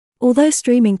Although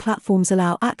streaming platforms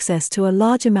allow access to a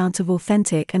large amount of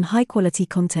authentic and high-quality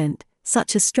content,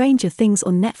 such as Stranger Things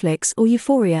on Netflix or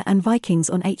Euphoria and Vikings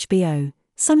on HBO,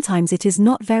 sometimes it is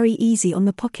not very easy on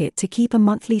the pocket to keep a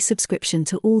monthly subscription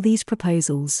to all these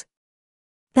proposals.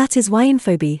 That is why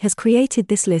Infobee has created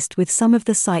this list with some of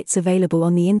the sites available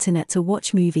on the internet to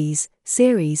watch movies,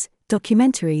 series,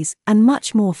 documentaries, and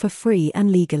much more for free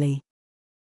and legally.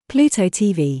 Pluto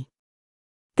TV.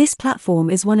 This platform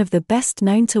is one of the best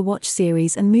known to watch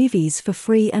series and movies for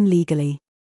free and legally.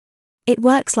 It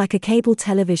works like a cable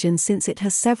television since it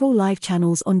has several live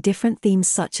channels on different themes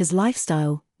such as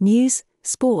lifestyle, news,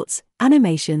 sports,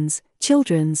 animations,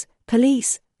 children's,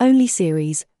 police, only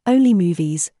series, only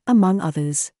movies, among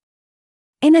others.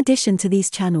 In addition to these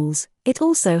channels, it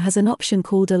also has an option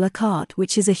called a la carte,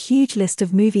 which is a huge list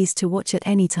of movies to watch at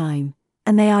any time,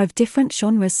 and they are of different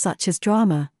genres such as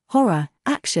drama, horror,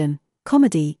 action,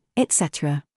 comedy,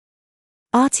 etc.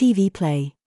 RTV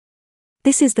Play.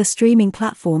 This is the streaming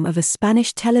platform of a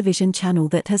Spanish television channel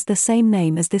that has the same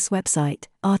name as this website,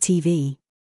 RTV.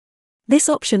 This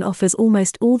option offers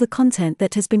almost all the content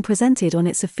that has been presented on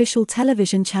its official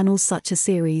television channels such as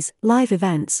series, live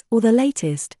events, or the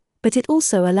latest, but it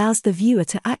also allows the viewer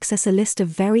to access a list of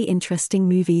very interesting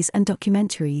movies and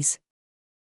documentaries.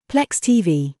 Plex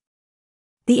TV.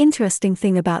 The interesting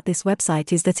thing about this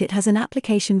website is that it has an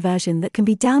application version that can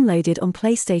be downloaded on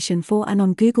PlayStation 4 and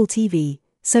on Google TV,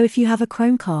 so if you have a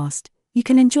Chromecast, you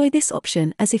can enjoy this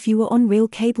option as if you were on real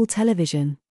cable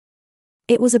television.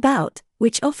 It Was About,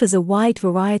 which offers a wide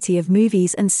variety of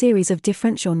movies and series of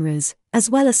different genres, as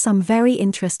well as some very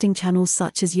interesting channels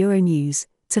such as Euronews,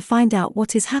 to find out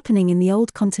what is happening in the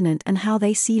old continent and how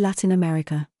they see Latin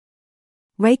America.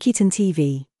 Rakuten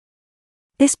TV.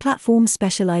 This platform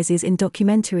specializes in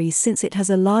documentaries since it has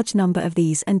a large number of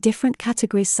these and different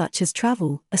categories such as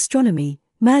travel, astronomy,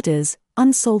 murders,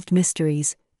 unsolved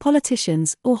mysteries,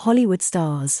 politicians, or Hollywood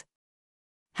stars.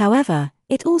 However,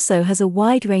 it also has a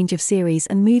wide range of series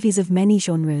and movies of many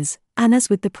genres, and as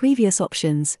with the previous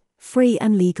options, free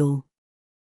and legal.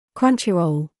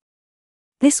 Crunchyroll.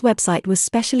 This website was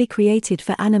specially created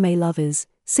for anime lovers,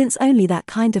 since only that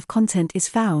kind of content is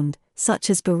found,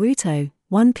 such as Boruto,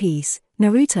 One Piece,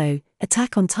 Naruto,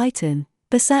 Attack on Titan,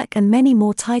 Berserk and many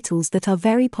more titles that are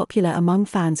very popular among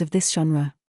fans of this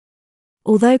genre.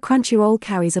 Although Crunchyroll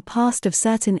carries a past of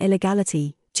certain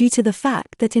illegality, due to the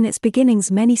fact that in its beginnings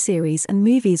many series and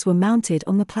movies were mounted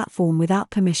on the platform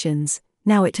without permissions,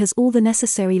 now it has all the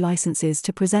necessary licenses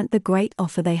to present the great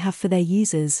offer they have for their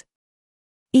users.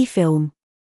 eFilm.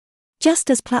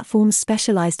 Just as platforms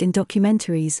specialized in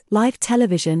documentaries, live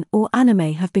television or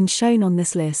anime have been shown on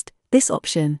this list, this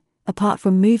option, apart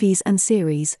from movies and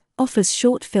series, offers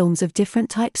short films of different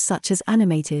types such as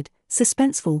animated,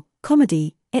 suspenseful,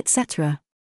 comedy, etc.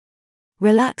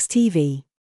 Relax TV.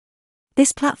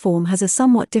 This platform has a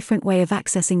somewhat different way of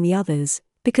accessing the others,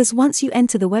 because once you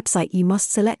enter the website you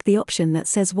must select the option that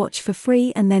says watch for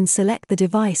free and then select the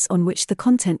device on which the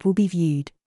content will be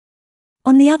viewed.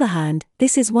 On the other hand,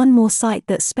 this is one more site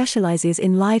that specializes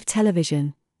in live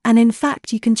television, and in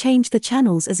fact you can change the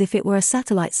channels as if it were a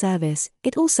satellite service.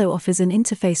 It also offers an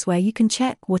interface where you can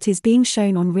check what is being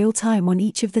shown on real time on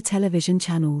each of the television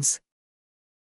channels.